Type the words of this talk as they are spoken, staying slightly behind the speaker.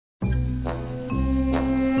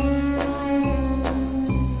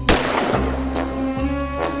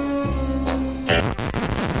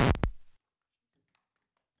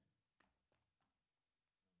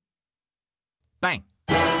Bang.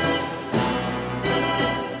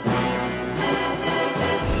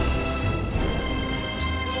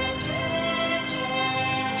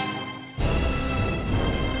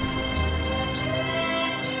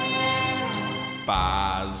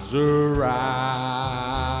 Bazura.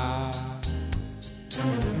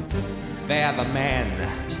 They're the men,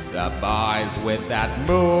 the boys with that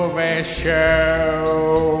movie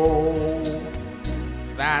show,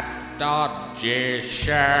 that dodgy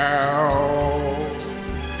show.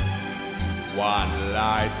 One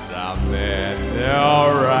lights a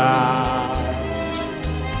menorah,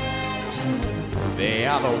 the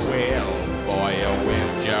other will boy you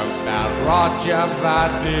with jokes about Roger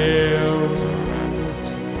Vadim.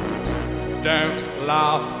 Don't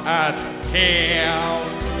laugh at him.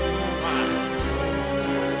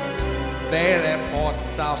 They report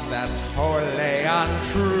stuff that's wholly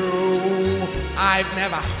untrue. I've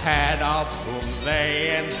never heard of whom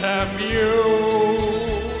they interview.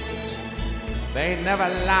 They never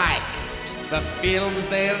like the films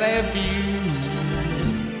they review.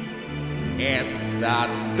 It's the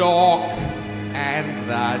dork and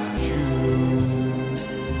the Jew.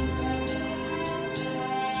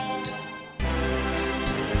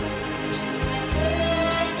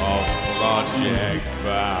 Project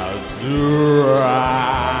Bazura.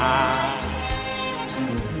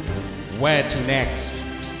 Where to next?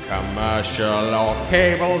 Commercial or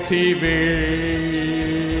cable TV?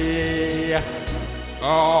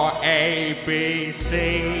 Or ABC?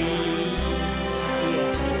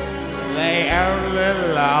 They only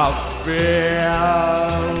love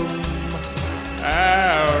film.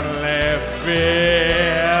 Only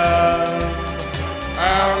film.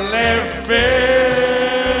 Only film.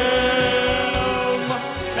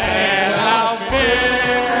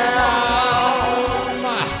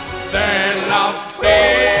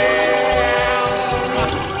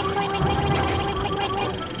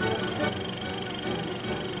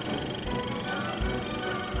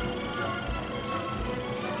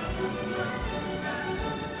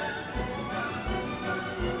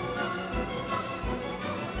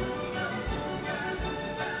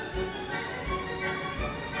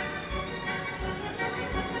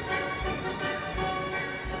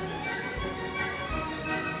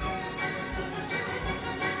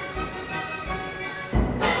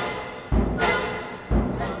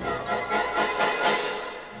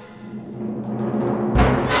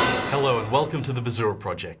 Hello and welcome to the Bazura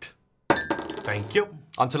Project. Thank you.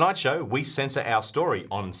 On tonight's show, we censor our story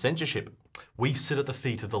on censorship. We sit at the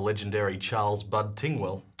feet of the legendary Charles Bud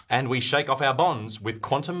Tingwell. And we shake off our bonds with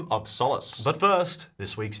Quantum of Solace. But first,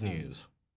 this week's news.